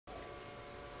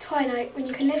Twilight, when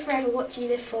you can live forever, what do you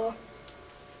live for?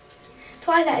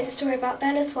 Twilight is a story about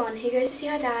Bella Swan, who goes to see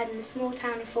her dad in the small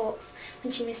town of Forks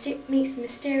when she meets the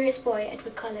mysterious boy,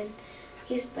 Edward Cullen.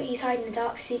 But he's hiding a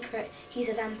dark secret. He's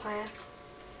a vampire.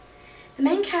 The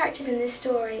main characters in this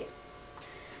story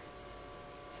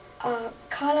are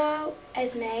Carlisle,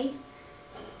 Esme,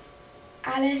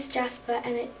 Alice, Jasper,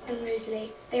 and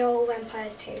Rosalie. They are all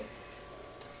vampires too.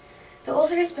 The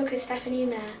author of this book is Stephanie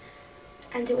Meyer,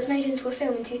 and it was made into a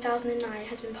film in 2009 and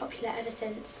has been popular ever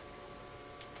since.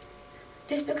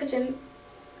 This book is one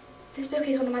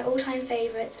of my all-time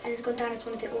favourites and has gone down as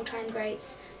one of the all-time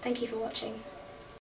greats. Thank you for watching.